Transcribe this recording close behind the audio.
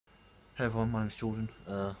Hey everyone, my name's Jordan.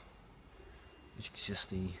 As you can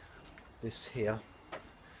see, this here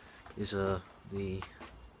is the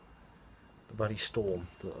bloody storm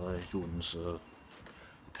that Jordan's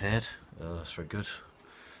repaired. It's very good.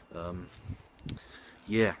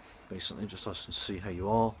 Yeah, basically just nice to see how you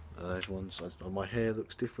are. My hair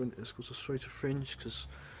looks different. It's got a straighter fringe because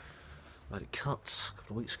I had it cut a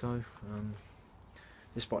couple of weeks ago.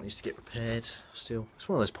 This bike needs to get repaired still. It's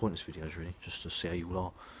one of those pointless videos really, just to see how you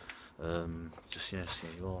are. See how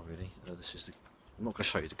you are really. I'm not going to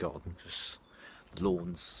show you the garden because the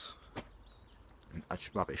lawn's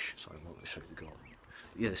actually rubbish, so I'm not going to show you the garden.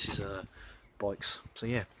 But yeah, this is bikes. So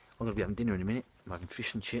yeah, I'm going to be having dinner in a minute. I'm having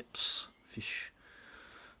fish and chips. Fish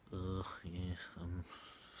and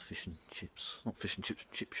chips. Not fish and chips,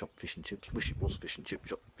 chip shop fish and chips. Wish it was fish and chip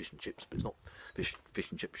shop fish and chips, but it's not fish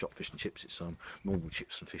and chip shop fish and chips. It's normal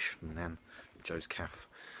chips and fish from Nan, Joe's Caff.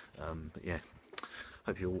 But yeah,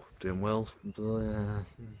 hope you're all doing well.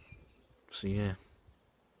 So yeah,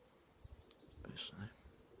 basically.